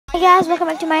Hey guys, welcome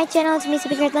back to my channel. It's me,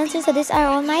 Secret Lenses. So these are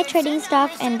all my trading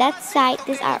stuff, and that side,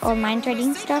 these are all my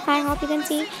trading stuff. I hope you can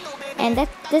see. And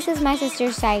this is my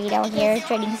sister's side out here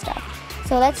trading stuff.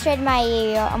 So let's trade my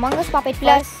Among Us puppet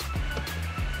plus.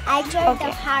 I trade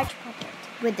the heart puppet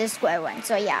With the square one.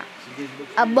 So yeah,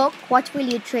 a book. What will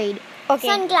you trade? Okay.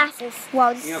 Sunglasses.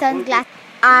 Wow, sunglasses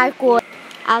are cool.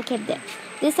 I'll keep them.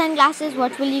 These sunglasses,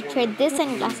 what will you trade these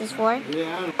sunglasses for?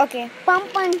 Okay.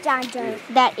 Pump and charger.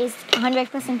 That is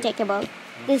 100% takeable.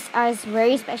 These are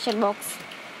very special books.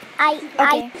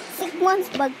 I 6 months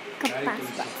bug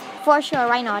capacity. For sure,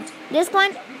 why not? This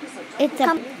one, it's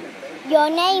a...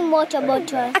 Your name water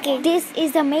bottle. Okay, this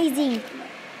is amazing.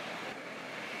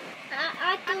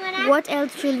 What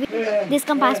else should we... This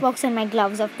compass box and my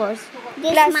gloves, of course.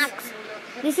 This Plus, max.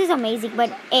 This is amazing,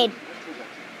 but it...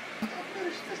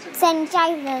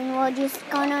 Sanitizer or just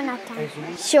Corona time.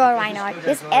 Sure, why not?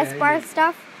 This Esper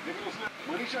stuff.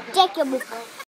 Take your book.